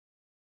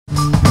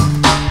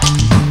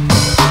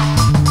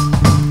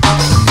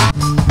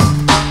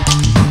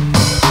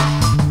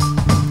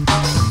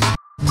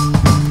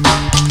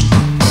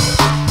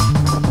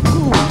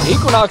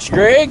Equinox,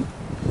 Greg?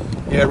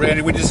 Yeah,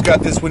 Randy, we just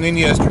got this one in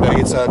yesterday.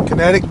 It's a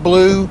Kinetic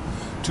Blue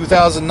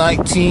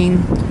 2019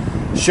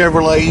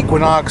 Chevrolet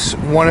Equinox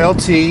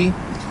 1LT.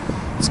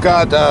 It's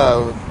got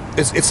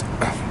it's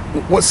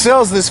what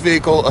sells this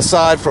vehicle,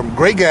 aside from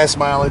great gas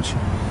mileage,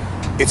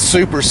 it's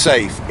super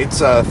safe. It's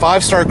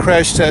 5-star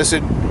crash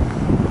tested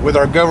with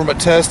our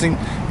government testing.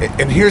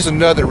 And here's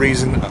another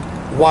reason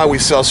why we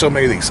sell so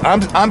many of these.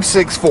 I'm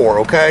 6'4",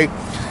 okay?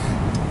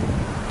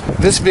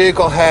 This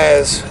vehicle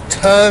has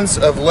tons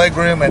of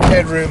legroom and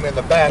headroom in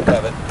the back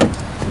of it,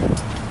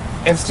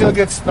 and still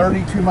gets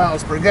 32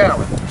 miles per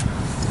gallon.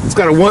 It's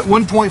got a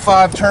 1.5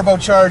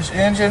 turbocharged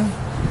engine.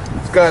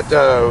 It's got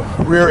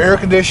rear air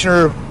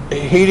conditioner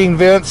heating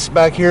vents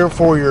back here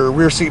for your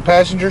rear seat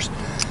passengers.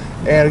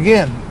 And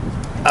again,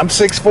 I'm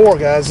 6'4",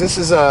 guys. This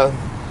is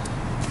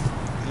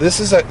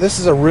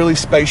a really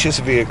spacious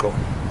vehicle.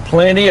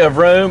 Plenty of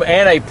room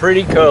and a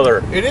pretty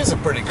color. It is a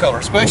pretty color,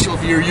 especially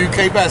if you're a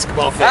UK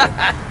basketball fan.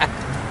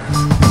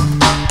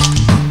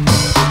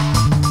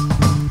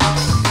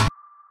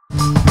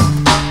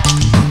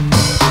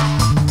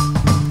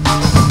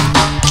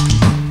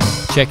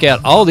 Check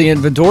out all the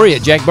inventory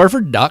at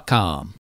jackburford.com.